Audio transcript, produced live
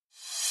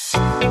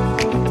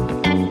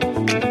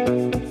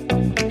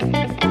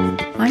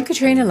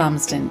Katrina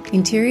Lumsden,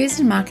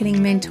 interiors and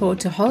marketing mentor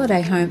to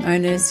holiday home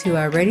owners who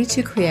are ready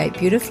to create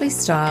beautifully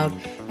styled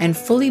and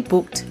fully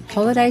booked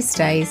holiday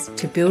stays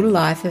to build a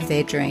life of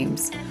their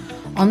dreams.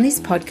 On this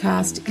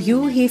podcast, you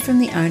will hear from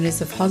the owners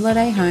of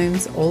holiday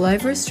homes all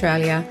over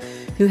Australia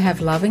who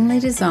have lovingly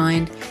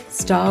designed,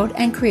 styled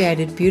and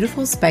created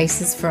beautiful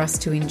spaces for us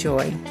to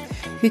enjoy,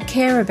 who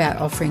care about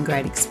offering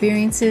great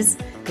experiences,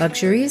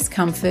 luxurious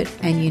comfort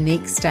and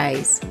unique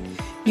stays.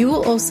 You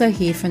will also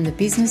hear from the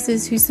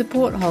businesses who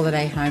support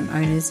holiday home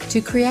owners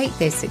to create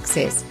their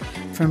success,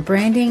 from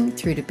branding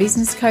through to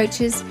business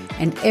coaches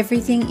and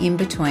everything in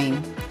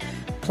between.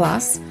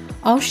 Plus,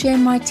 I'll share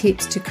my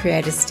tips to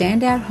create a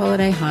standout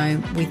holiday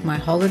home with my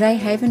Holiday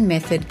Haven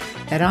method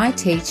that I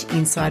teach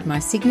inside my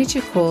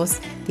signature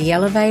course, The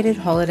Elevated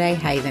Holiday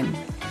Haven.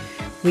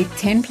 With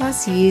 10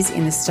 plus years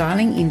in the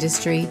styling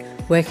industry,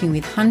 working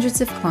with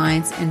hundreds of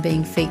clients and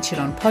being featured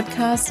on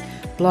podcasts,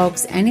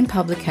 blogs and in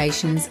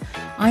publications,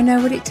 I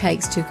know what it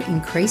takes to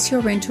increase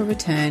your rental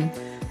return,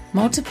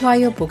 multiply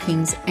your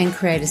bookings and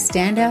create a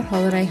standout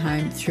holiday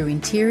home through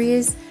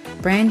interiors,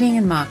 branding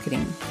and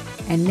marketing.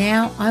 And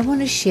now I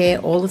want to share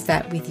all of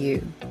that with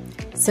you.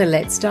 So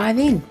let's dive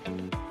in.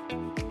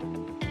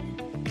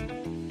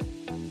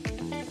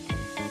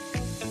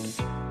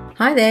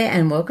 Hi there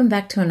and welcome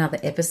back to another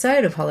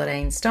episode of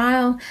Holiday in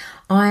Style.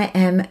 I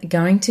am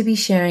going to be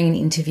sharing an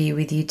interview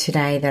with you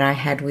today that I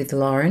had with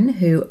Lauren,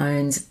 who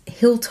owns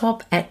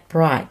Hilltop at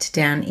Bright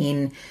down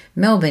in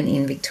Melbourne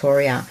in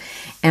Victoria.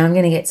 And I'm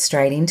going to get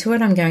straight into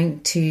it. I'm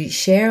going to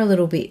share a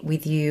little bit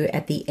with you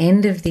at the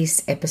end of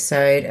this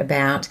episode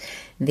about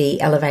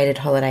the Elevated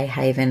Holiday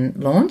Haven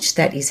launch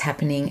that is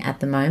happening at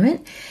the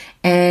moment,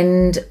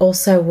 and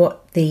also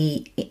what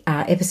the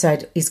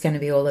episode is going to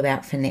be all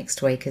about for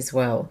next week as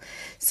well.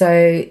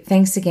 So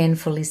thanks again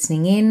for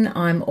listening in.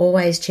 I'm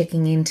always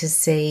checking in to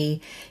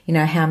see,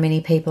 how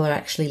many people are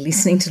actually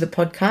listening to the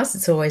podcast.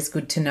 It's always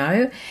good to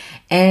know.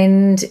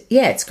 And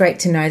yeah, it's great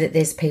to know that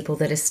there's people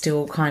that are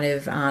still kind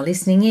of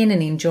listening in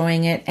and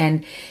enjoying it.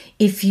 And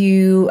if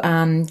you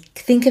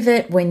think of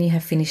it when you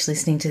have finished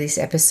listening to this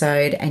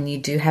episode and you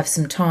do have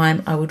some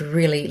time, I would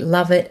really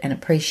love it and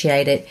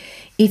appreciate it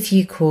if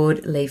you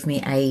could leave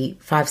me a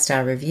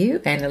 5-star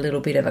review and a little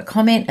bit of a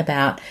comment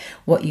about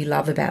what you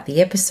love about the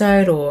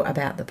episode or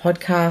about the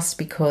podcast,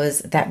 because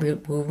that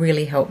will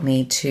really help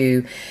me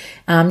to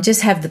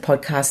just have the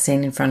podcast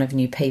seen in front of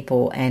new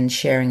people and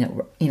sharing it,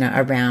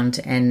 around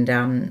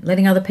and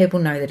letting other people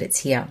know that it's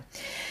here.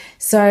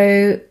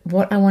 So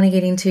what I want to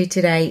get into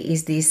today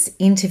is this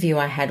interview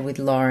I had with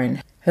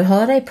Lauren. Her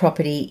holiday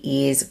property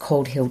is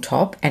called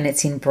Hilltop and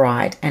it's in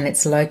Bright, and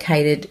it's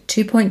located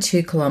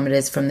 2.2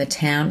 kilometres from the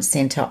town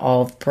centre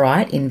of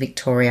Bright in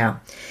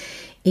Victoria.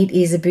 It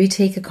is a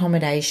boutique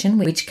accommodation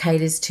which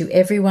caters to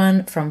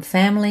everyone from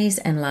families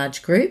and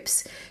large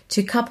groups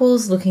to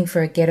couples looking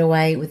for a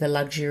getaway with a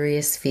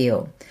luxurious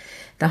feel.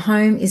 The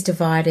home is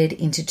divided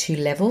into 2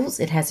 levels.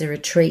 It has a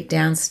retreat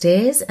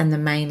downstairs and the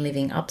main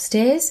living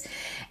upstairs,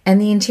 and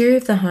the interior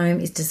of the home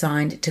is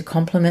designed to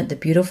complement the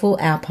beautiful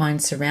alpine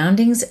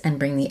surroundings and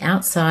bring the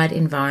outside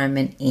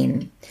environment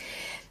in.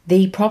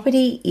 The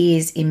property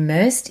is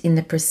immersed in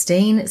the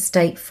pristine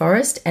state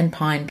forest and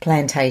pine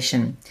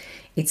plantation.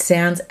 It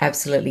sounds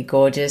absolutely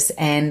gorgeous,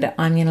 and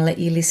I'm going to let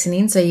you listen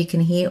in so you can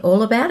hear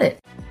all about it.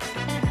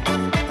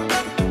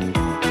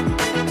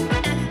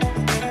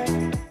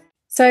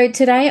 So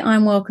today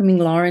I'm welcoming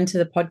Lauren to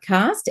the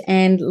podcast,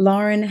 and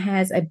Lauren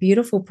has a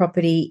beautiful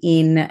property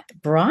in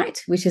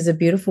Bright, which is a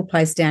beautiful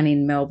place down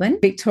in Melbourne,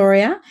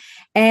 Victoria.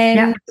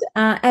 And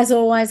as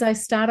always, I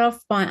start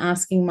off by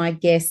asking my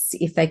guests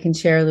if they can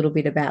share a little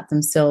bit about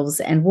themselves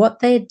and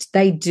what they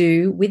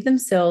do with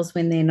themselves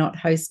when they're not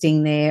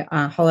hosting their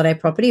holiday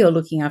property or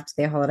looking after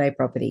their holiday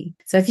property.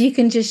 So if you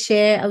can just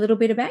share a little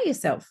bit about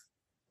yourself.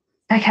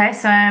 Okay,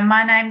 so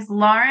my name's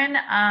Lauren,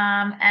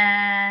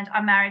 and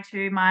I'm married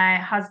to my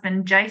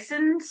husband,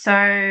 Jason.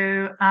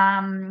 So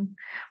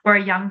we're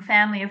a young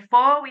family of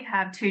 4. We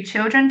have 2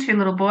 children, 2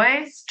 little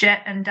boys,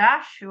 Jet and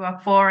Dash, who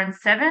are 4 and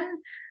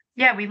 7.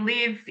 Yeah, we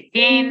live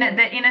in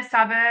the inner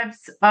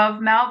suburbs of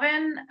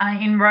Melbourne,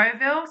 in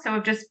Rowville. So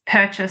we've just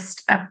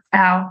purchased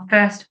our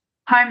first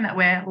home that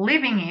we're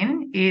living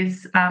in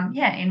is,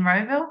 in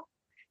Rowville.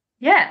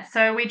 Yeah,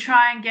 so we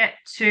try and get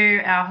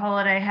to our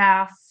holiday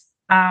house,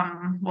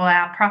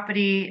 our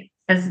property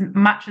as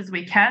much as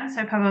we can,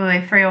 so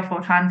probably 3 or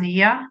 4 times a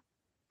year.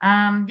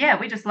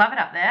 We just love it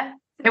up there.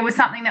 It was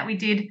something that we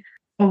did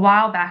a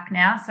while back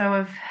now,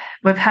 so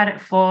we've had it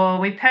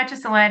we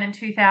purchased the land in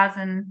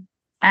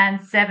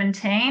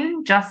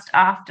 2017, just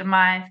after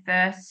my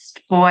first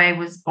boy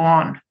was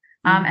born.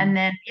 And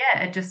then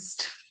it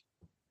just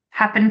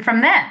happened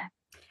from there.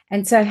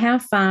 And so how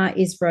far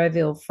is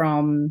Rowville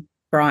from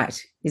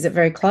Bright? Is it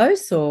very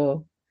close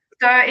or?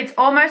 So it's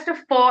almost a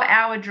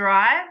 4-hour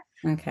drive.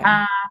 Okay.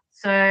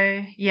 It's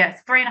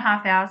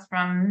 3.5 hours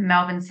from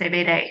Melbourne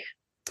CBD.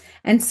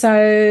 And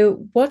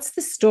so what's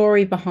the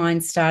story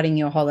behind starting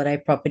your holiday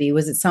property?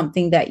 Was it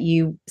something that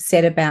you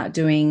set about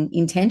doing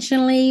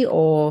intentionally,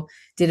 or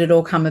did it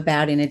all come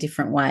about in a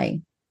different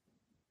way?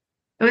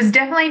 It was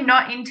definitely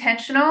not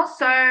intentional.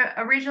 So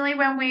originally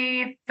when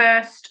we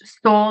first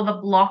saw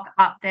the block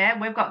up there,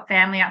 we've got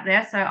family up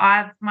there. So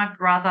my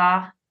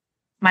brother,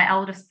 my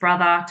eldest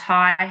brother,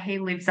 Ty, he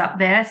lives up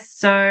there.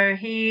 So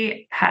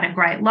he had a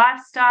great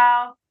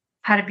lifestyle,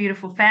 had a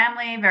beautiful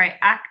family, very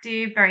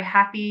active, very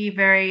happy,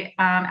 very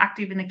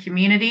active in the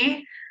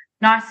community.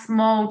 Nice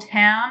small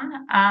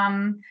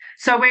town.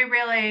 So we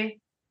really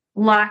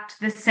liked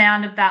the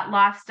sound of that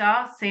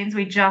lifestyle since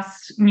we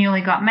just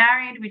newly got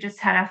married. We just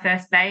had our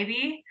first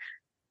baby,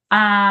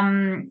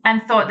 and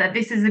thought that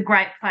this is a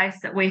great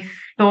place that we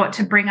thought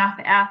to bring up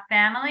our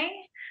family.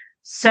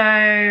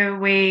 So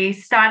we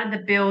started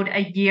the build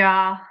a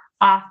year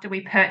after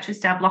we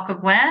purchased our block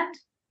of land.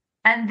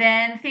 And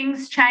then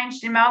things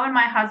changed in Melbourne.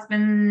 My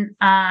husband,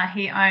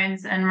 he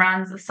owns and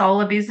runs a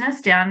solar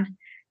business down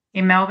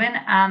in Melbourne,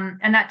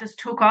 and that just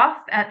took off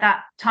at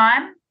that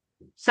time.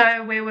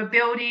 So we were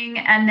building,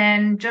 and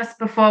then just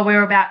before we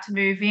were about to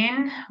move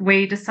in,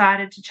 we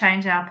decided to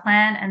change our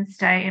plan and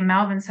stay in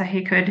Melbourne so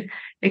he could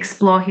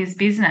explore his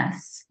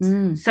business.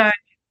 So,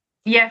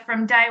 yeah,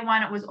 from day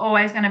one, it was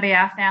always going to be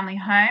our family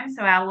home.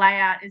 So our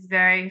layout is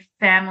very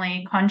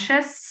family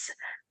conscious.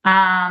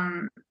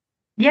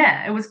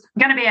 Yeah, it was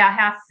going to be our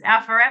house,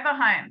 our forever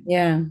home.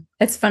 Yeah.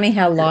 It's funny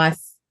how life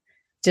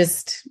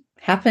just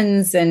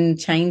happens and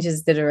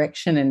changes the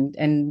direction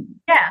and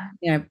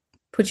yeah,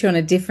 puts you on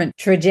a different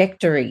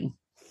trajectory.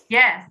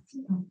 Yes.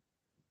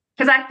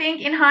 Because I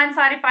think in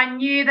hindsight, if I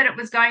knew that it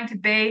was going to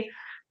be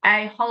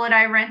a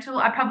holiday rental,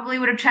 I probably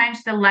would have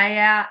changed the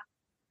layout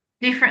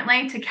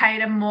differently to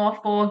cater more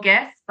for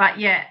guests. But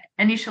yeah,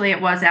 initially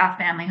it was our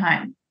family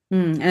home.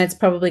 And it's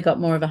probably got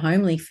more of a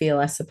homely feel,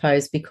 I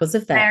suppose, because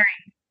of that. Very.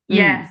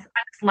 Yes. I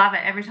just love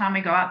it every time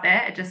we go up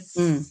there. It just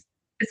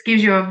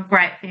gives you a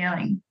great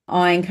feeling.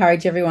 I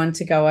encourage everyone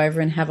to go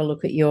over and have a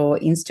look at your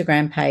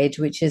Instagram page,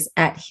 which is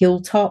at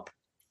Hilltop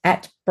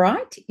at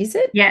Bright, is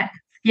it? Yeah.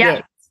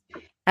 Yeah.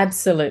 Yes.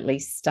 Absolutely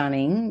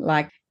stunning.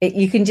 Like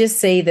you can just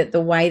see that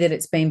the way that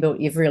it's been built,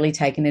 you've really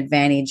taken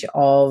advantage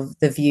of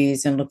the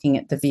views and looking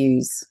at the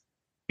views.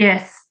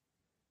 Yes.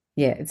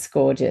 Yeah, it's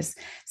gorgeous.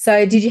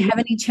 So did you have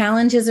any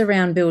challenges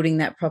around building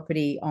that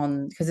property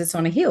because it's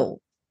on a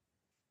hill?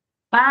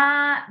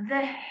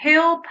 The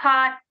hill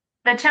part,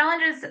 the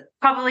challenges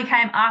probably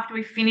came after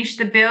we finished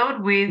the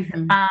build with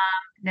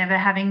never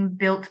having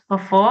built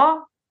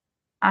before.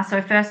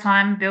 So first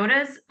time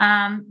builders,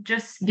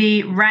 just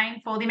the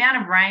rainfall, the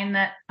amount of rain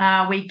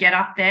that we get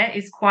up there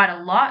is quite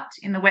a lot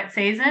in the wet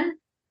season.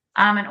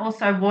 And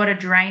also water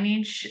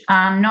drainage,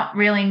 not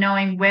really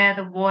knowing where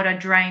the water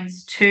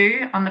drains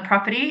to on the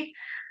property.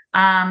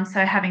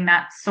 So having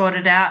that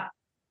sorted out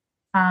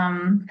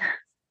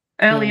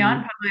early on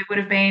probably would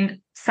have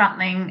been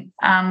something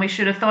we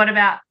should have thought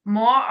about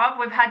more of.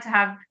 We've had to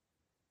have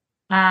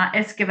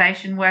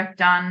excavation work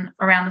done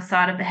around the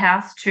side of the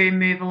house to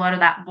move a lot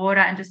of that water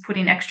and just put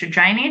in extra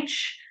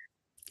drainage.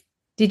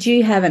 Did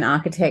you have an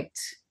architect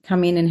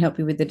come in and help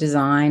you with the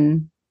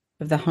design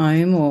of the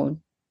home, or?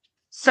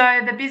 So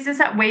the business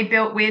that we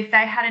built with,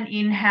 they had an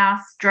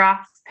in-house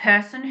drafts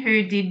person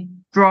who did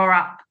draw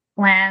up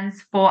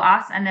plans for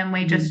us, and then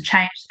we just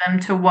changed them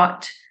to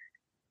what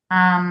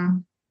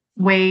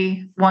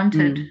we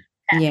wanted.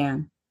 Yeah.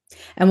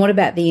 And what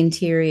about the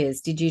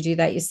interiors? Did you do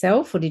that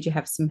yourself or did you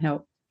have some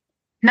help?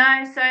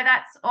 No, so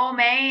that's all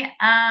me.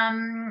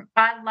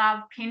 I love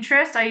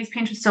Pinterest. I use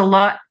Pinterest a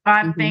lot.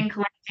 I've been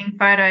collecting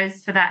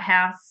photos for that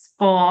house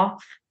for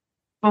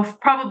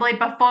probably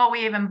before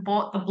we even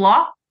bought the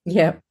block.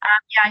 Yeah.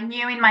 I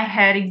knew in my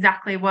head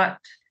exactly what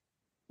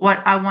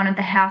I wanted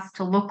the house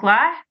to look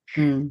like.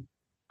 And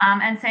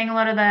seeing a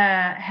lot of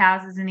the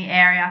houses in the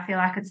area, I feel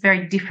like it's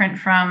very different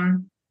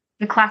from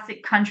the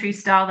classic country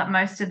style that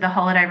most of the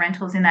holiday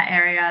rentals in that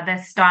area,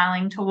 they're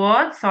styling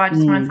towards. So I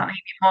just wanted something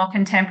a bit more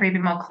contemporary, a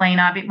bit more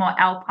cleaner, a bit more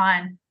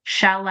alpine,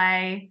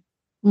 chalet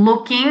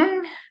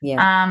looking,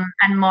 and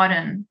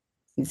modern.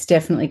 It's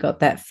definitely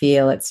got that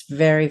feel. It's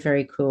very,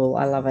 very cool.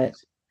 I love it.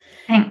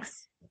 Thanks.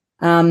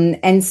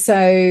 And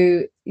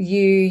so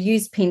you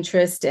used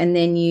Pinterest and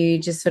then you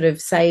just sort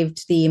of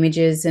saved the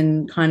images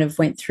and kind of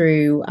went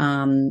through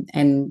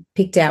and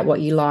picked out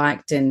what you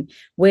liked. And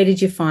where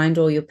did you find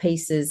all your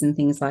pieces and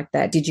things like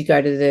that? Did you go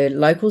to the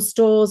local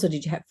stores or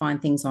did you find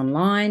things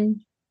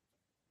online?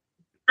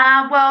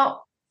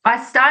 Well,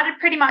 I started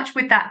pretty much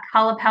with that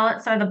colour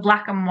palette. So the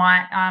black and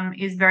white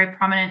is very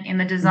prominent in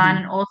the design,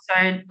 and also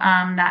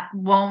that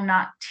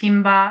walnut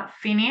timber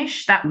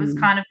finish. That was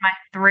kind of my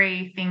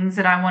three things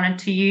that I wanted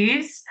to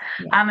use.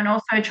 And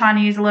also trying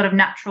to use a lot of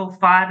natural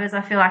fibres.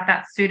 I feel like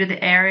that suited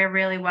the area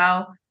really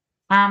well.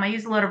 I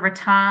use a lot of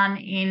rattan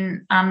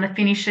in the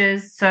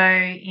finishes, so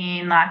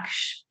in like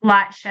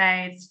light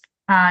shades,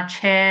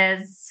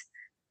 chairs.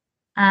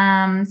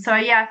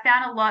 I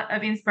found a lot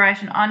of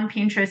inspiration on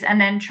Pinterest and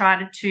then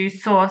tried to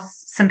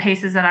source some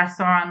pieces that I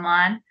saw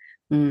online.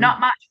 Not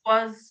much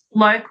was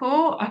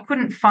local. I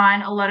couldn't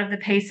find a lot of the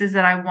pieces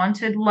that I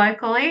wanted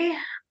locally.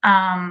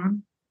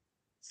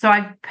 So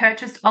I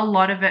purchased a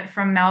lot of it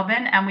from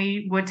Melbourne, and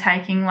we were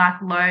taking like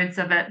loads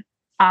of it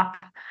up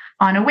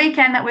on a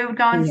weekend that we would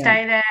go and Yeah.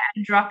 stay there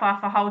and drop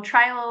off a whole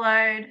trailer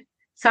load.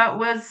 So it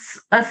was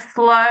a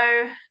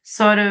slow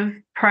sort of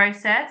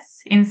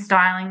process in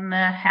styling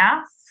the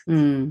house.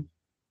 Mm.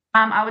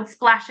 I would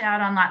splash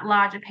out on like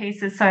larger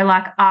pieces. So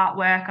like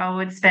artwork, I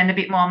would spend a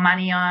bit more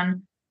money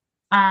on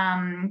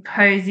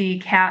cozy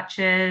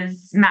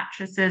couches,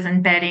 mattresses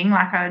and bedding.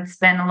 Like I would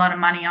spend a lot of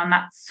money on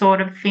that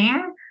sort of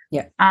thing.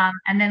 Yeah.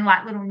 And then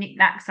like little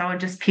knickknacks I would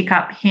just pick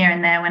up here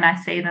and there when I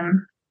see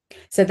them.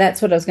 So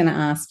that's what I was going to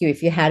ask you,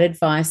 if you had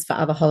advice for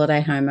other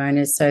holiday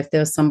homeowners. So if there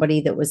was somebody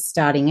that was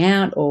starting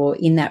out or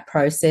in that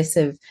process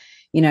of,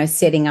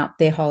 setting up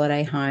their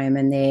holiday home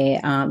and they're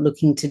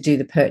looking to do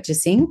the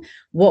purchasing,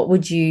 what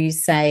would you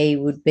say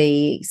would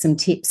be some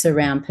tips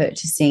around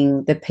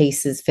purchasing the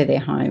pieces for their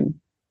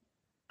home?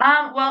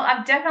 Well,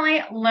 I've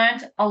definitely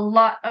learnt a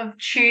lot of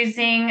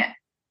choosing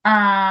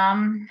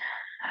items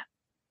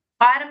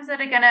that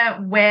are going to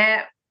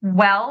wear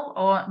well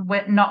or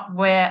not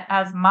wear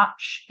as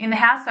much in the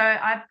house. So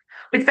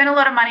we spent a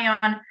lot of money on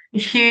a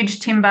huge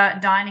timber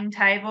dining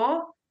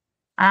table.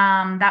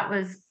 That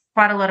was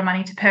quite a lot of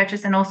money to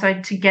purchase, and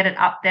also to get it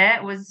up there.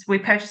 We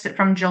purchased it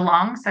from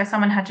Geelong, so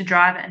someone had to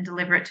drive it and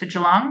deliver it to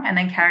Geelong and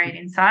then carry it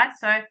inside.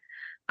 So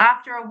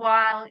after a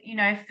while,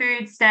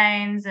 food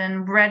stains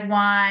and red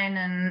wine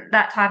and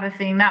that type of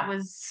thing, that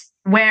was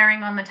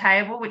wearing on the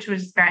table, which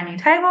was a brand new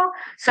table.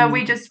 So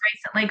we just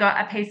recently got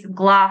a piece of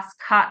glass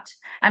cut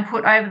and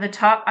put over the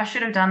top. I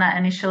should have done that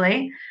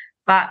initially,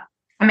 but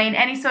I mean,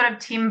 any sort of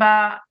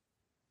timber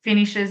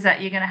finishes that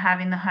you're going to have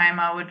in the home,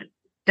 I would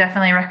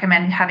definitely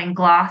recommend having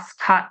glass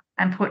cut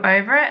and put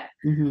over it.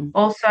 Mm-hmm.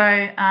 Also,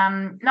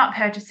 not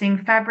purchasing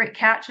fabric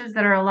couches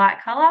that are a light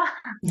colour.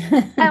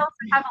 I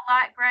also have a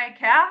light grey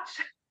couch.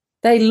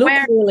 They look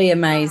really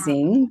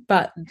amazing,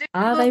 but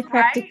are they great.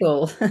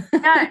 practical? No,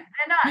 they're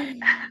not.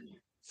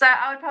 So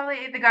I would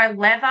probably either go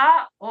leather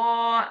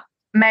or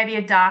maybe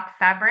a dark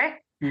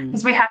fabric,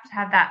 because we have to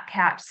have that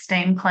couch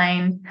steam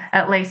clean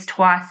at least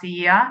twice a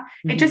year.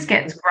 It just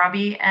gets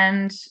grubby,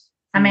 and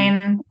I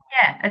mean,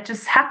 yeah, it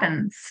just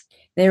happens.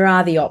 There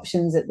are the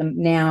options at them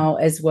now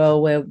as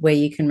well where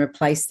you can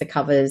replace the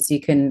covers.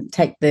 You can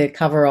take the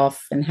cover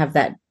off and have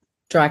that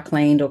dry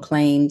cleaned or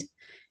cleaned.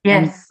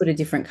 Yes. And put a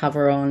different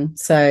cover on.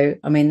 So,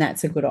 I mean,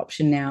 that's a good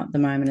option now at the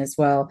moment as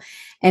well.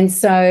 And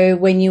so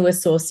when you were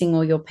sourcing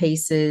all your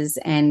pieces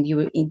and you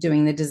were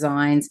doing the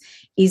designs,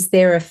 is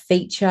there a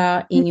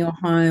feature in your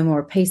home or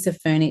a piece of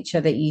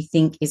furniture that you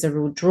think is a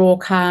real draw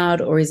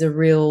card or is a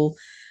real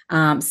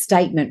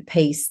statement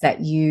piece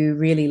that you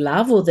really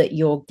love or that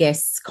your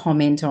guests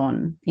comment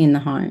on in the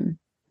home?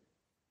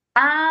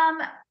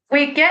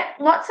 We get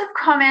lots of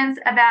comments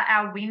about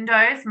our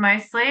windows,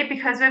 mostly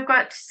because we've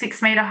got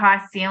 6-metre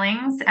high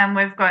ceilings and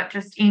we've got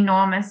just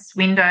enormous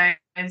windows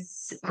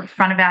in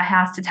front of our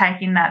house to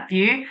take in that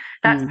view.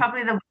 That's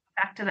probably the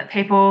factor that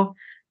people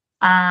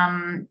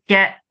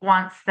get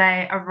once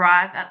they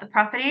arrive at the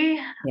property.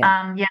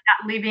 Yeah,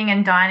 that living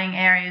and dining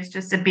area is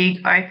just a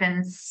big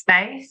open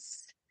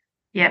space.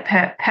 Yeah,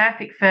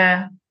 perfect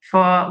for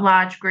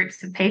large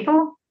groups of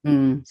people.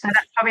 So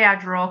that's probably our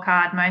draw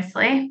card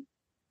mostly.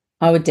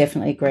 I would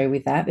definitely agree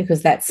with that,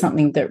 because that's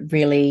something that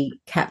really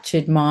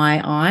captured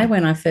my eye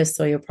when I first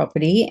saw your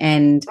property.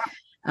 And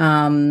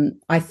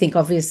I think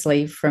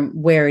obviously from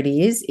where it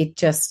is, it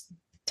just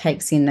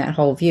takes in that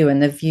whole view.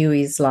 And the view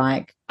is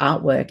like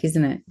artwork,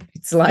 isn't it?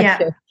 It's like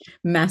a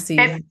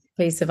massive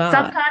piece of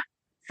art.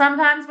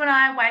 Sometimes when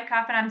I wake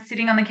up and I'm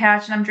sitting on the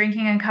couch and I'm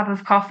drinking a cup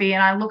of coffee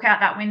and I look out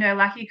that window,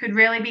 like you could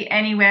really be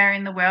anywhere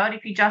in the world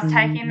if you just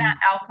take in that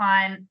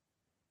alpine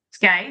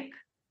scape.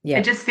 Yeah.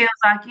 It just feels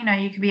like,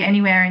 you could be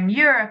anywhere in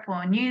Europe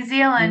or New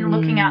Zealand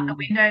looking out the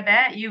window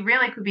there. You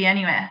really could be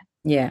anywhere.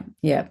 Yeah,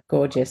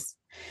 gorgeous.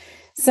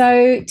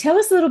 So tell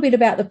us a little bit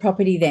about the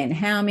property then.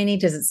 How many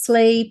does it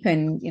sleep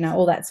and,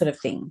 all that sort of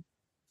thing?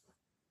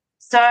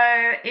 So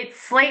it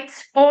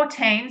sleeps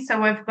 14.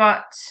 So we've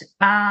got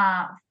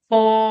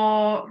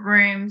 4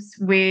 rooms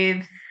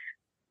with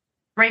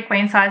 3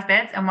 queen-size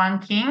beds and 1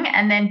 king.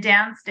 And then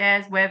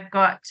downstairs we've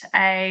got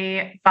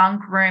a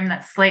bunk room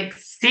that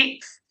sleeps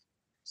 6.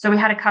 So we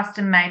had a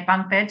custom-made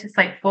bunk bed to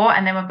sleep 4,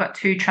 and then we've got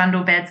 2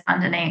 trundle beds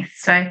underneath.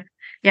 So,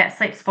 yeah, it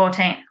sleeps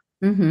 14.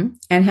 Mm-hmm.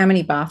 And how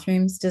many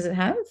bathrooms does it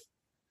have?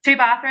 2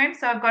 bathrooms.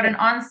 So I've got an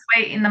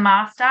ensuite in the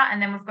master,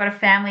 and then we've got a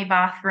family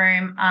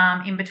bathroom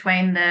in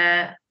between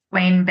the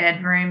queen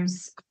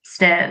bedrooms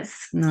upstairs.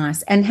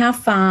 Nice. And how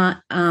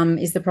far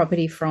is the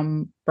property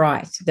from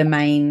Bright, the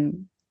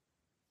main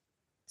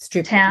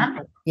strip town?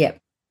 Yep.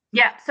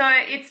 Yeah, so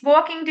it's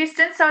walking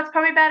distance. So it's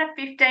probably about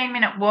a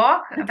 15-minute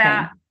walk,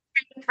 about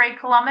 3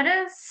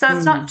 kilometres, so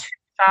it's not too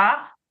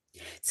far.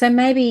 So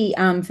maybe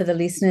for the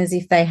listeners,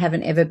 if they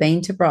haven't ever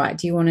been to Bright,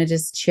 do you want to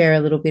just share a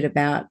little bit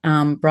about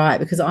Bright?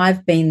 Because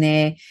I've been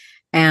there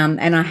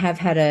and I have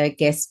had a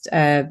guest,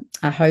 a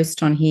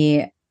host on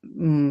here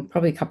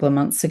probably a couple of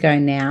months ago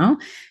now,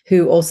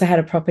 who also had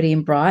a property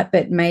in Bright,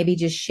 but maybe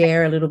just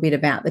share a little bit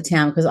about the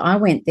town, because I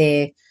went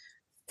there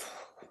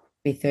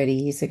 30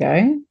 years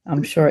ago.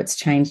 I'm sure it's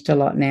changed a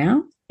lot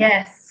now.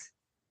 Yes.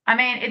 I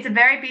mean, it's a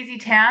very busy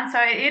town. So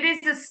it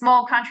is a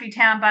small country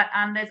town, but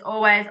there's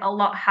always a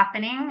lot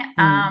happening.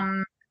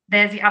 Mm.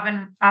 There's the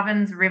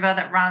Ovens River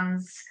that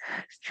runs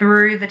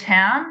through the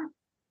town.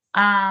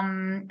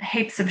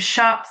 Heaps of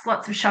shops,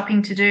 lots of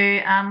shopping to do,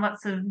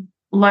 lots of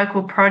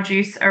local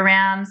produce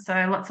around, so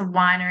lots of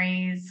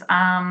wineries.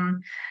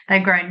 They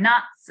grow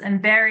nuts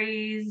and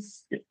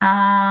berries.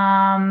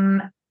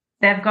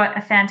 They've got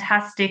a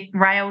fantastic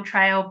rail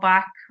trail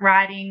bike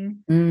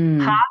riding park. Mm.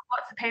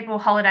 Lots of people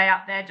holiday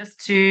up there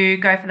just to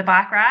go for the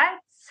bike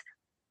rides,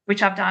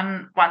 which I've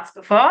done once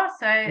before.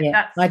 So Yeah,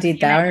 that's I did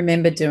that. I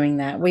remember doing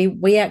that.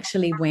 We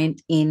actually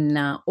went in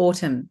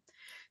autumn,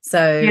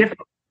 so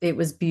beautiful. it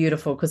was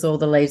beautiful because all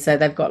the leaves. So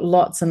they've got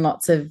lots and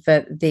lots of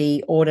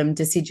the autumn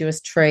deciduous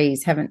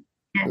trees, haven't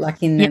Yes.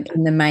 like in Yeah.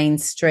 the main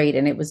street,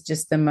 and it was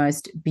just the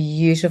most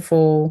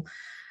beautiful,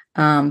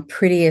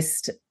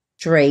 prettiest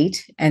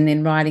street. And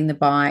then riding the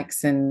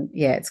bikes, and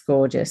yeah, it's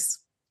gorgeous.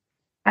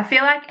 I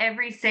feel like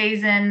every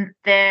season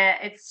there,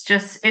 it's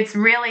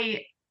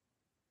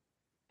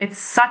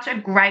such a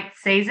great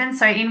season.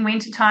 So in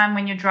wintertime,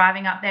 when you're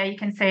driving up there, you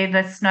can see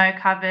the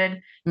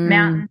snow-covered Mm.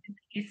 mountains in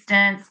the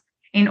distance.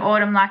 In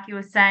autumn, like you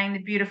were saying,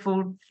 the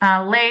beautiful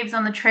leaves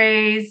on the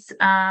trees.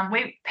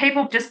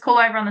 People just pull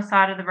over on the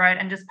side of the road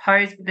and just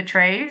pose with the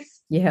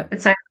trees. Yeah.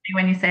 It's so funny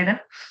when you see them.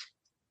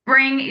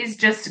 Spring is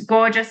just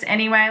gorgeous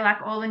anyway, like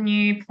all the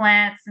new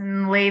plants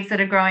and leaves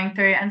that are growing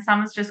through. And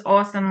summer's just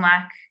awesome.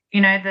 Like,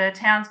 the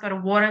town's got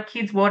a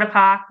kids water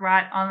park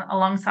right on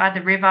alongside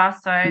the river.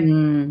 So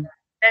Mm.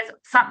 there's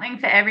something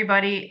for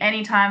everybody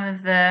any time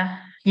of the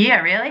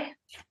year, really.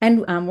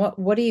 And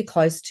what are you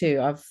close to?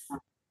 I've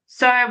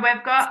So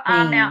we've got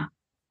seen Mount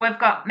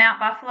Buffalo, Mount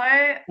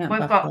we've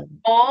got Buffalo.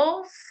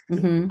 Falls,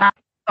 Mm-hmm. we've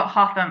got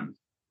Hotham.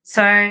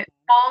 So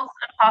Falls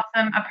and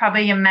Hotham are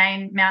probably your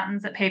main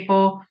mountains that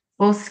people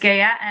will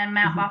ski at, and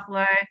Mount Mm-hmm.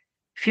 Buffalo,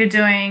 if you're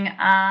doing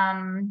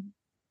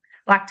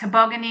like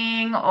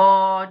tobogganing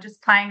or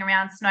just playing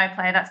around snow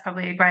play, that's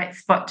probably a great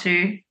spot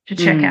to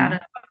check out Mm.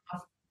 as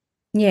well.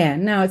 Yeah,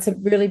 no, it's a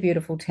really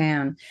beautiful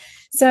town.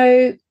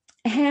 So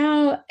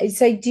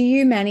so do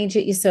you manage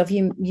it yourself?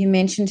 You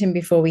mentioned him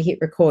before we hit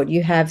record.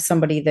 You have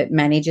somebody that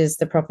manages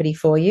the property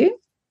for you?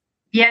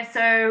 Yeah,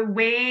 so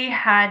we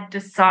had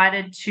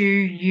decided to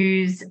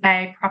use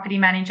a property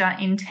manager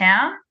in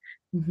town.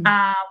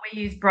 Mm-hmm.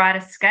 We use Bright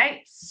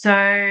Escapes.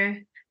 So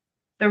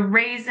the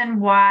reason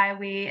why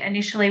we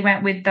initially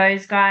went with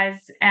those guys,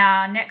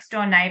 our next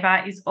door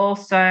neighbour is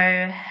also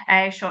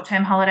a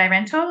short-term holiday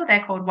rental.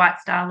 They're called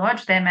White Star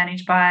Lodge. They're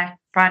managed by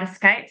Bright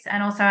Escapes.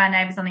 And also our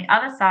neighbours on the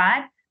other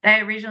side, they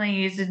originally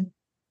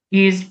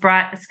used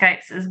Bright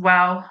Escapes as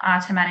well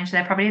to manage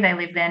their property. They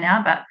live there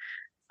now, but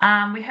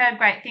we heard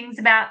great things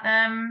about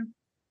them.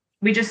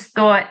 We just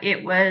thought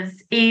it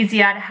was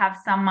easier to have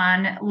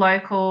someone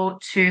local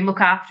to look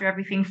after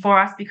everything for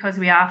us because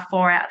we are 3.5,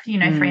 4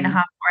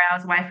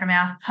 hours away from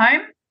our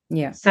home.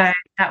 Yeah. So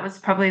that was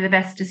probably the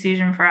best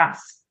decision for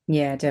us.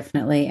 Yeah,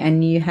 definitely.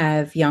 And you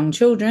have young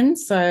children,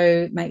 so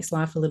it makes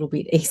life a little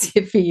bit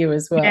easier for you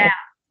as well. Yeah.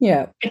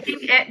 Yeah. I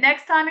think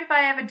next time if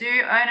I ever do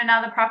own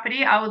another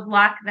property, I would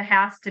like the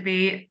house to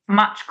be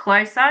much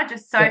closer,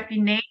 just so if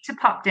you need to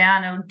pop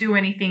down or do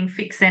anything,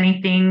 fix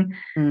anything,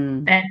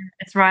 then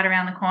it's right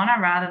around the corner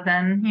rather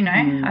than,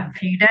 a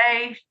few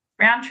day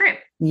round trip.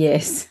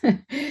 Yes.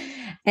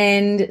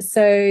 And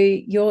so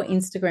your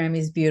Instagram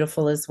is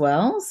beautiful as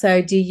well.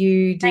 So do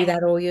you do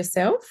that all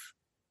yourself?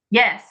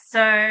 Yes.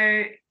 So,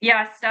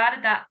 I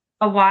started that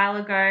a while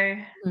ago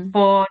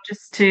for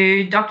just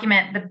to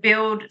document the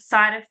build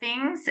side of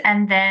things.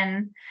 And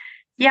then,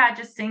 I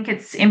just think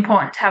it's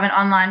important to have an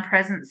online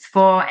presence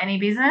for any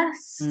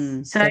business.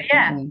 So,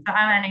 Definitely.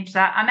 I manage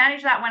that. I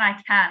manage that when I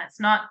can.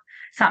 It's not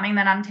something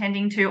that I'm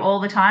tending to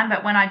all the time,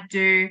 but when I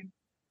do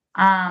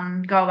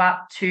go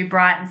up to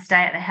Brighton,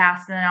 stay at the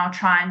house, and then I'll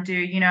try and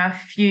do, a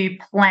few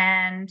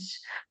planned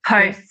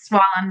posts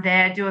while I'm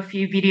there, do a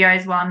few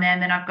videos while I'm there,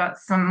 and then I've got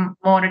some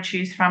more to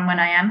choose from when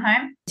I am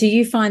home. Do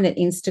you find that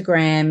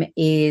Instagram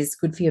is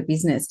good for your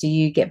business? Do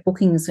you get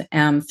bookings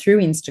through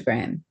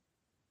Instagram?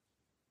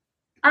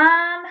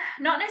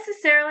 Not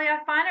necessarily. I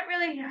find it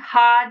really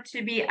hard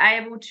to be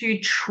able to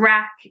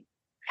track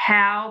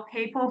how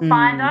people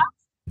find us.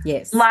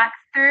 Yes. Like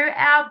through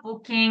our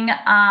booking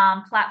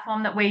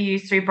platform that we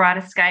use through Bright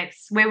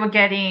Escapes, we were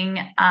getting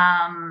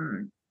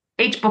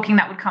each booking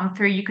that would come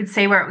through, you could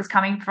see where it was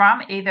coming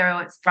from.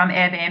 Either it's from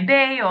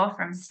Airbnb or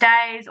from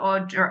stays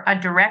or a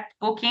direct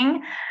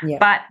booking. Yeah.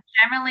 But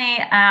generally,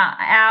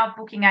 our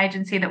booking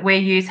agency that we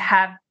use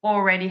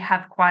already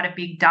have quite a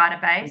big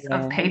database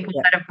of people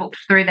that have booked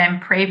through them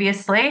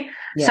previously.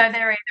 Yeah. So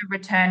they're either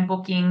return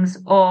bookings,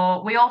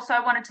 or we also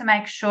wanted to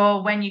make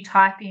sure when you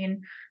type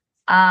in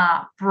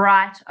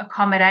Bright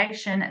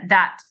accommodation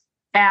that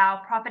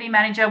our property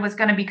manager was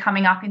going to be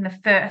coming up in the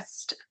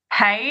first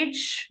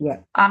page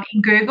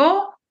in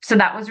Google. So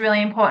that was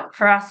really important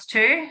for us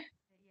too.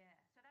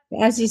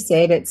 as you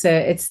said,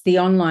 it's the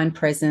online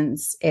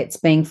presence. It's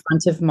being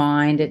front of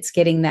mind. It's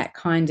getting that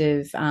kind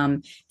of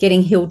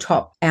getting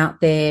Hilltop out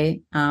there,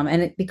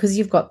 because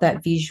you've got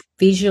that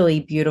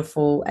visually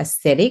beautiful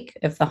aesthetic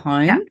of the Yeah.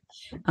 home.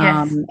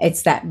 Yes.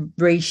 It's that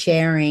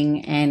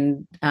resharing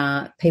and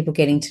people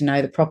getting to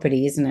know the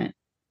property, isn't it?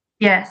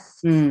 Yes.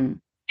 Mm,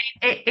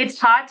 It's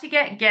hard to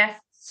get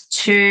guests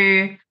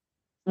to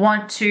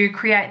want to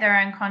create their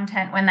own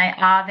content when they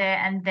are there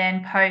and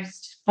then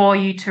post for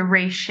you to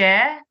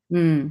reshare.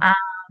 mm,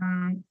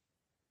 Um,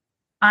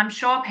 I'm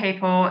sure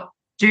people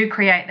do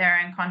create their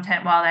own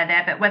content while they're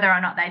there, but whether or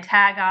not they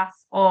tag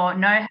us or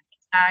know how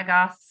to tag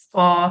us,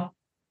 or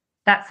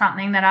that's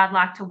something that I'd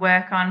like to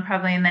work on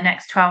probably in the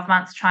next 12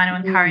 months, trying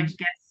to encourage mm.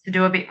 guests to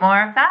do a bit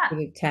more of that, Bit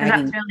of because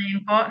that's tagging. really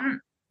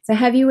important. So,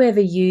 have you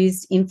ever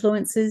used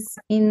influencers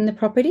in the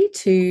property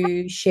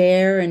to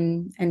share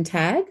and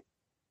tag?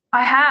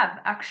 I have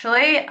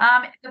actually.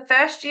 The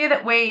first year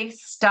that we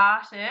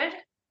started,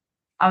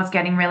 I was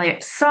getting really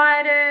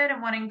excited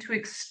and wanting to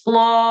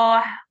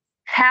explore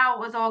how it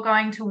was all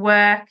going to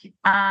work.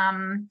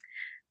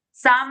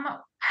 Some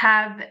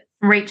have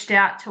reached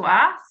out to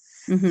us.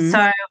 Mm-hmm. So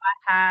I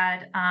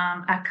had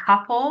a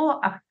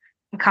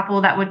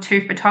couple that were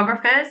two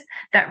photographers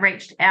that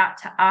reached out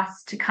to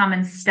us to come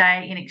and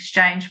stay in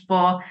exchange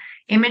for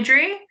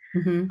imagery.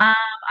 Mm-hmm. I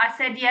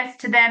said yes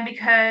to them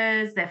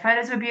because their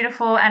photos were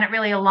beautiful and it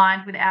really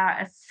aligned with our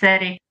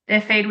aesthetic. Their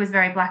feed was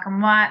very black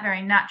and white,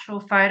 very natural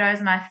photos,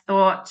 and I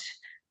thought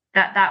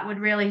that that would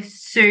really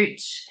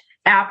suit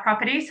our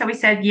property. So we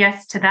said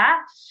yes to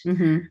that.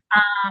 Mm-hmm.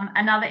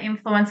 Another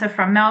influencer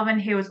from Melbourne,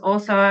 he was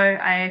also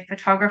a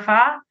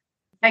photographer.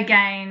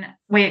 Again,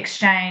 we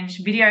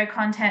exchanged video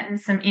content and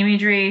some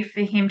imagery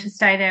for him to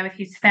stay there with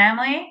his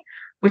family,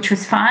 which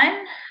was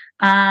fine.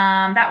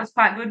 That was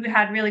quite good. We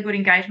had really good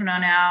engagement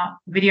on our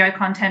video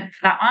content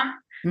for that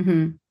one.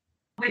 Mm-hmm.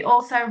 We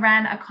also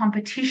ran a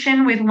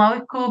competition with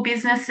local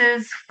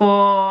businesses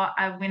for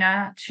a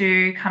winner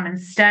to come and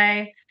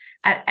stay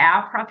at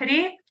our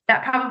property.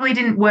 That probably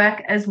didn't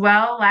work as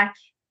well. Like,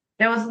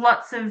 there was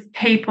lots of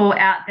people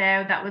out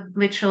there that would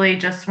literally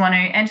just want to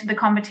enter the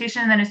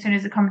competition, and then as soon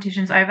as the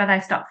competition's over, they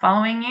stop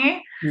following you.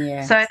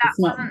 Yeah, So so that it's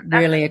not wasn't that.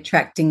 really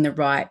attracting the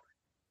right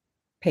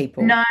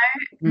people. No,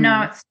 no.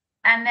 Mm.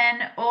 And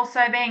then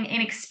also being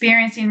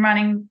inexperienced in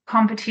running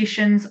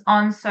competitions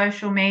on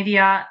social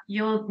media,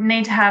 you'll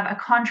need to have a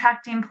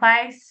contract in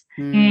place.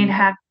 You need to Mm.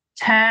 have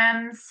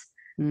terms.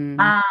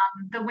 Mm.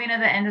 The winner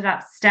that ended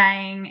up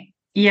staying,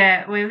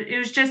 it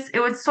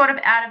was sort of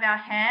out of our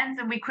hands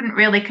and we couldn't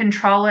really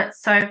control it.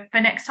 So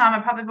for next time,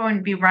 I probably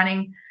wouldn't be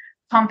running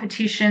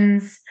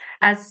competitions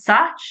as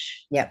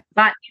such. Yep.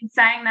 But in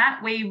saying that,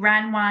 we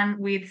ran one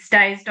with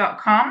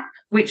stays.com,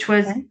 which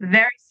was Okay.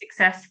 very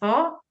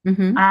successful.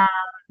 Mm-hmm.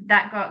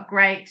 That got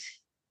great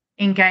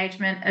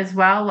engagement as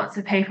well. Lots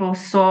of people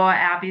saw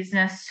our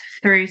business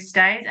through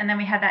Stays. And then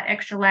we had that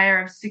extra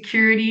layer of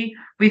security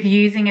with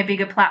using a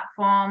bigger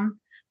platform.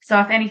 So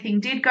if anything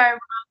did go wrong,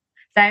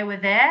 they were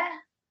there.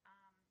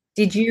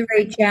 Did you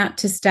reach out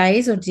to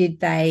Stays or did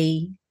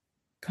they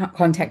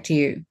contact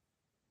you?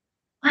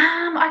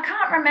 I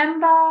can't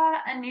remember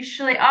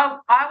initially. Oh,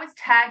 I was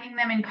tagging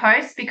them in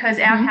posts because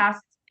our Mm-hmm. house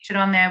is featured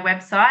on their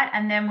website,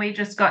 and then we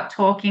just got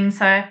talking.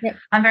 So Yep.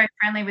 I'm very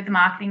friendly with the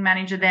marketing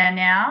manager there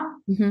now.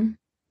 Mm-hmm.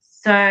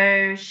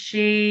 So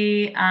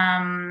she,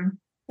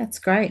 That's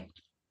great.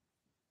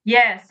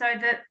 so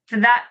for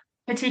that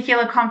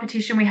particular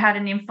competition, we had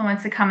an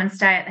influencer come and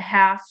stay at the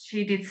house.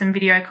 She did some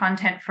video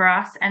content for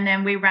us, and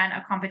then we ran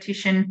a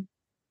competition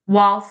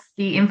whilst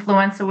the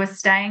influencer was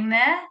staying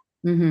there.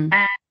 Mm-hmm. And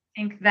I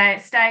think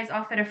Stays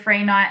offered a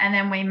free night, and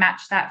then we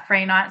matched that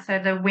free night. So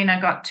the winner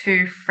got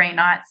 2 free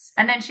nights,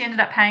 and then she ended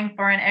up paying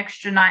for an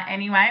extra night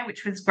anyway,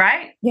 which was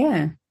great.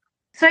 Yeah.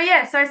 So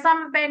so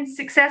some have been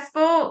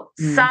successful,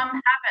 Mm. some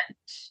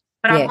haven't,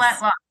 but I've Yes.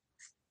 learnt lots.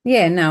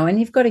 Yeah, no, and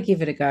you've got to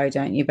give it a go,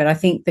 don't you? But I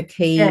think the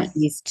key Yes.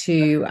 is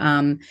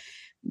to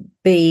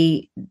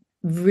be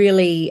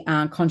really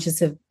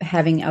conscious of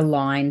having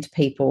aligned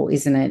people,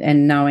 isn't it?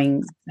 And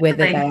knowing whether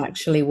Definitely. they're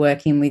actually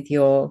working with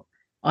your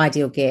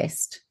ideal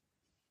guest.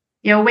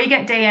 Yeah, we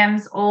get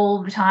DMs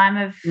all the time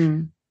of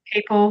Mm.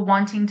 people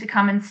wanting to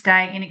come and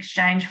stay in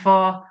exchange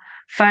for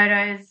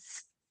photos,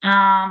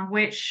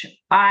 which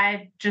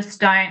I just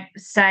don't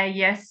say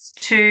yes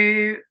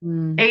to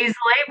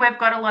easily. We've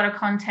got a lot of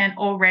content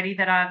already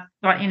that I've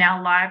got in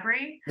our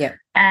library. Yep.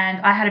 And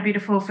I had a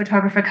beautiful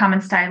photographer come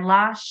and stay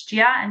last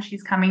year, and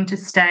she's coming to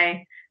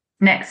stay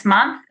next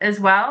month as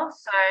well.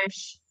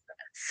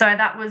 So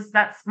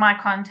that's my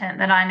content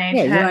that I need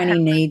Yeah, to you only have.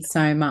 need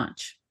so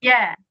much.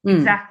 Yeah,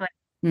 exactly.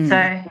 Mm. So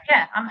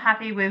I'm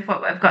happy with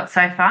what we've got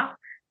so far.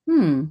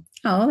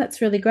 Oh,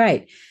 that's really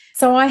great.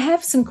 So I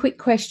have some quick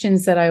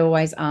questions that I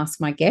always ask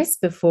my guests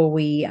before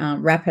we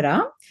wrap it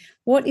up.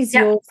 What is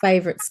Yep. your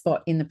favourite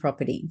spot in the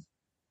property?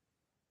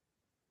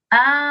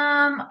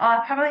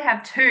 I probably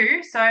have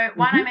 2. So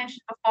one I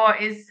mentioned before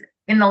is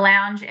in the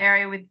lounge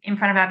area in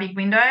front of our big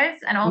windows,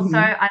 and also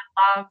I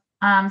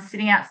love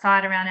sitting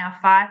outside around our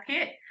fire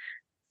pit.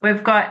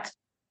 We've got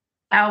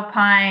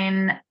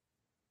alpine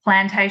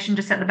plantation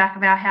just at the back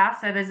of our house.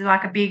 So there's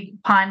like a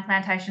big pine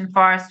plantation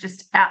forest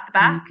just out the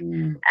back.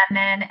 Mm-hmm. And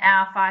then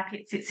our fire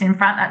pit sits in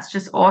front. That's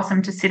just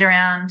awesome to sit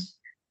around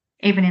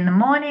even in the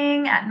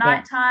morning, at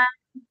nighttime.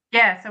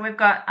 Yeah, so we've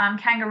got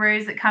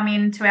kangaroos that come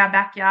into our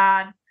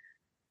backyard,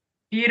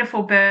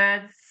 beautiful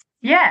birds.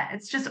 Yeah,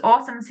 it's just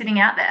awesome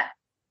sitting out there.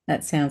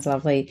 That sounds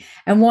lovely.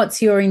 And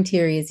what's your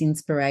interiors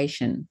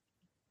inspiration?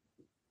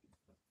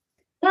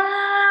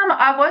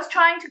 I was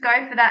trying to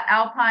go for that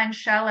alpine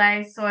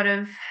chalet sort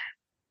of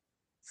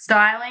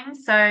styling.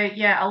 So,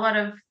 yeah, a lot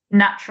of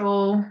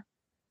natural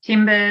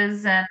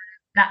timbers and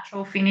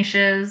natural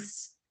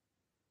finishes.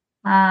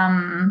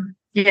 Trying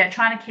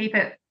to keep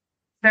it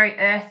very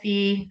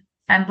earthy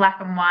and black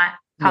and white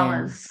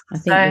colours. I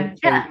think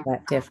you'll achieve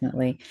that,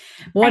 definitely.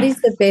 What is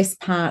the best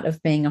part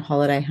of being a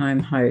holiday home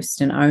host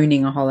and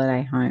owning a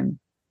holiday home?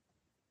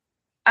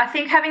 I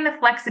think having the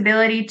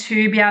flexibility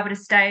to be able to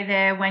stay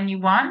there when you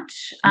want,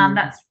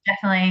 that's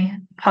definitely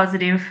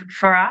positive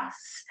for us.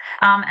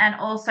 And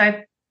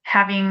also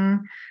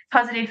having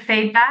positive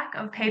feedback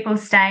of people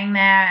staying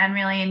there and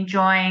really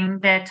enjoying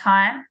their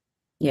time.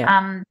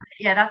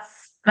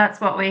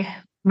 That's what we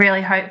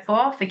really hope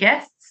for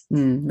guests.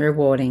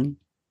 Rewarding.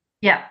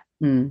 Yeah.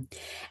 And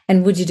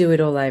would you do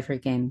it all over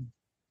again?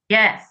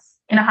 Yes,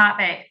 in a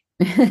heartbeat.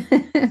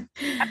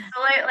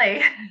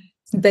 Absolutely.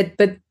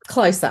 But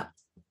closer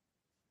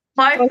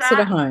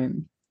to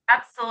home.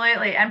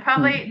 Absolutely. And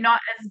probably not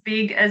as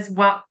big as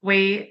what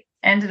we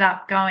ended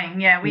up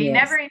going. Yeah, we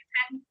never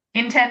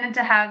intended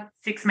to have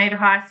 6 metre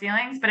high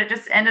ceilings, but it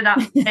just ended up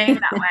being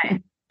that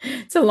way.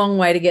 It's a long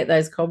way to get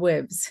those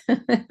cobwebs.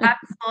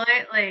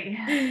 Absolutely.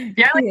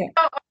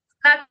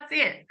 That's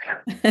it.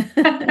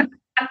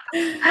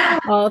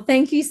 Oh,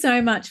 thank you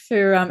so much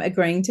for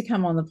agreeing to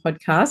come on the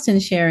podcast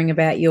and sharing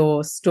about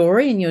your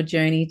story and your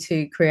journey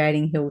to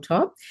creating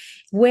Hilltop.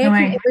 Where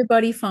can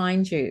everybody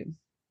find you?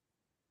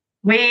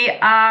 We've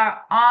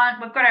got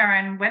our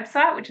own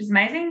website, which is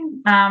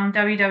amazing,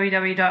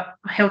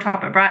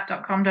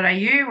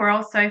 www.hilltopatbright.com.au. We're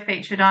also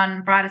featured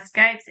on Bright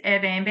Escapes,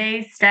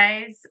 Airbnb,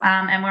 Stays,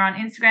 and we're on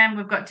Instagram.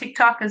 We've got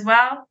TikTok as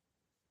well.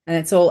 And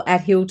it's all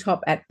at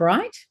Hilltop at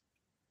Bright?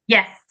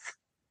 Yes.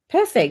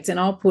 Perfect. And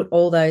I'll put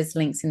all those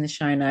links in the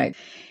show notes.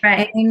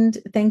 Great. And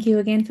thank you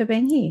again for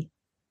being here.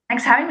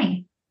 Thanks for having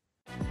me.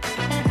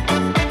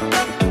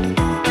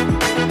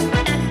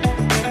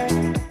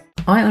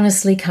 I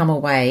honestly come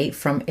away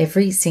from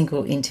every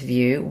single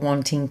interview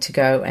wanting to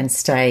go and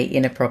stay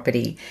in a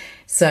property.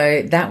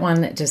 So that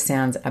one just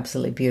sounds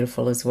absolutely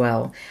beautiful as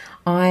well.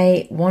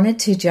 I wanted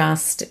to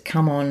just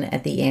come on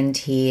at the end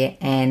here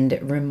and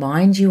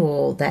remind you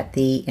all that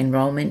the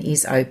enrolment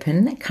is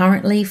open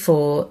currently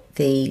for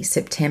the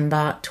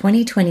September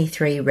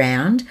 2023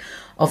 round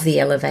of the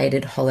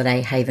Elevated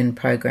Holiday Haven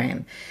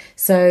program.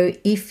 So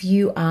if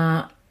you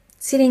are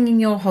sitting in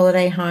your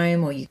holiday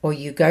home or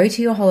you go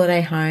to your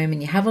holiday home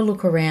and you have a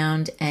look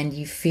around and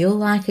you feel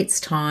like it's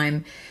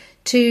time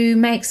to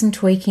make some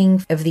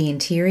tweaking of the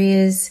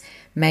interiors,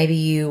 maybe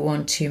you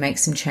want to make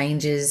some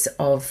changes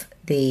of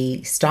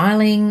the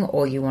styling,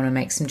 or you want to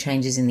make some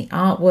changes in the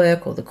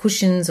artwork or the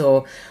cushions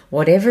or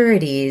whatever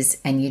it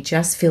is, and you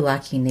just feel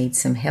like you need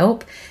some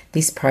help,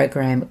 this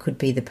program could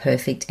be the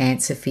perfect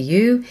answer for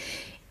you.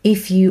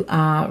 If you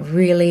are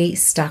really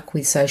stuck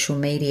with social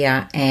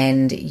media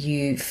and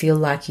you feel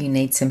like you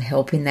need some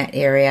help in that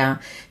area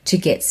to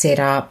get set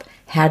up,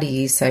 how to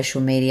use social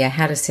media,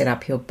 how to set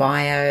up your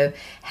bio,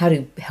 how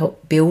to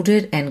help build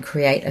it and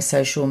create a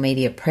social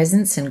media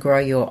presence and grow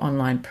your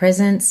online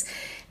presence,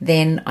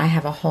 then I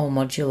have a whole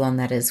module on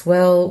that as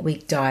well. We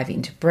dive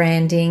into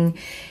branding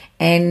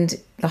and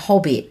the whole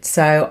bit.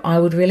 So I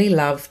would really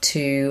love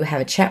to have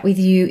a chat with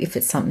you if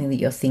it's something that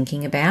you're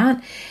thinking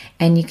about.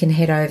 And you can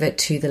head over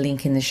to the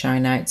link in the show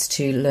notes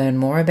to learn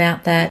more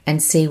about that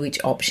and see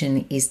which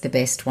option is the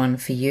best one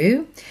for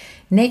you.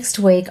 Next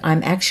week,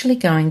 I'm actually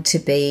going to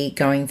be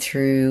going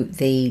through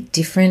the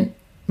different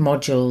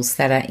modules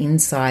that are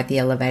inside the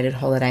Elevated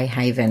Holiday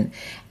Haven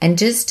and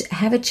just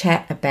have a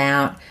chat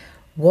about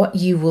what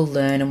you will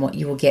learn and what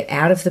you will get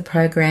out of the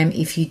program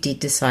if you did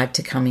decide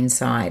to come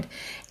inside,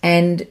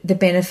 and the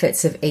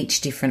benefits of each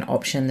different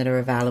option that are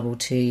available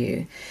to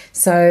you.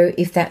 So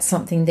if that's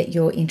something that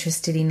you're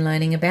interested in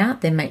learning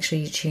about, then make sure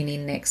you tune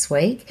in next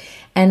week.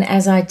 And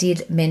as I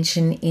did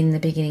mention in the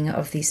beginning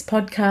of this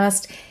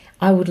podcast,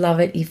 I would love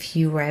it if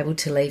you were able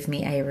to leave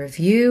me a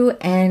review.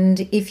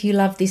 And if you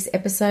love this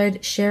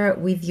episode, share it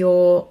with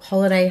your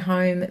holiday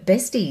home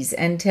besties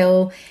and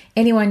tell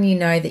anyone you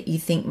know that you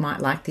think might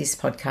like this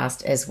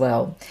podcast as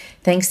well.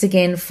 Thanks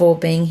again for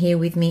being here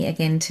with me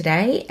again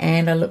today,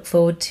 and I look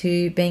forward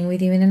to being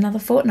with you in another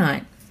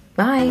fortnight.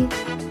 Bye.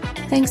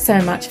 Thanks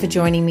so much for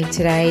joining me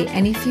today.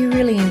 And if you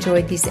really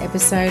enjoyed this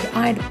episode,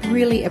 I'd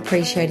really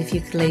appreciate if you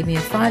could leave me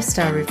a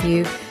 5-star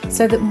review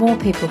so that more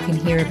people can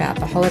hear about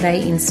the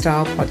Holiday in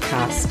Style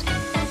podcast.